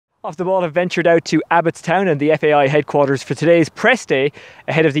Off the ball have ventured out to Abbottstown and the FAI headquarters for today's press day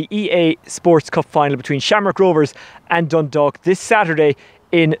ahead of the EA Sports Cup final between Shamrock Rovers and Dundalk this Saturday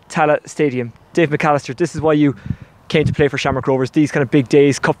in Tala Stadium. Dave McAllister, this is why you came to play for Shamrock Rovers, these kind of big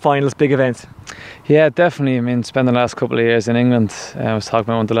days, cup finals, big events. Yeah, definitely. I mean, spending the last couple of years in England, I was talking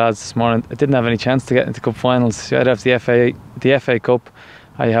about one of the lads this morning, I didn't have any chance to get into cup finals. I'd have the FA Cup,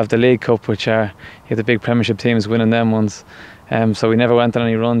 I have the League Cup, which are the big Premiership teams winning them ones. So we never went on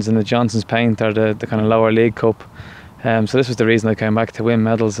any runs in the Johnson's Paint or the kind of lower League Cup. So this was the reason I came back, to win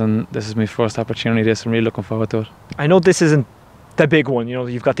medals, and this is my first opportunity. This, I'm really looking forward to it. I know this isn't the big one, you know,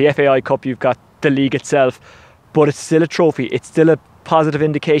 you've got the FAI Cup, you've got the league itself, but it's still a trophy. It's still a positive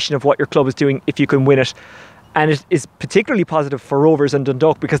indication of what your club is doing if you can win it. And it is particularly positive for Rovers and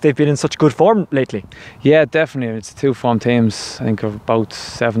Dundalk because they've been in such good form lately. Yeah, definitely. It's two form teams. I think of about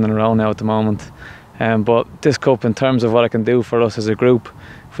 7 in a row now at the moment. But this cup, in terms of what it can do for us as a group,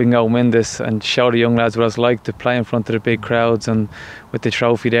 if we can go and win this and show the young lads what it's like to play in front of the big crowds and with the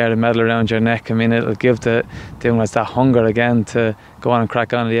trophy there, the medal around your neck, I mean, it'll give the young lads that hunger again to go on and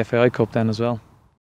crack on in the FAI Cup then as well.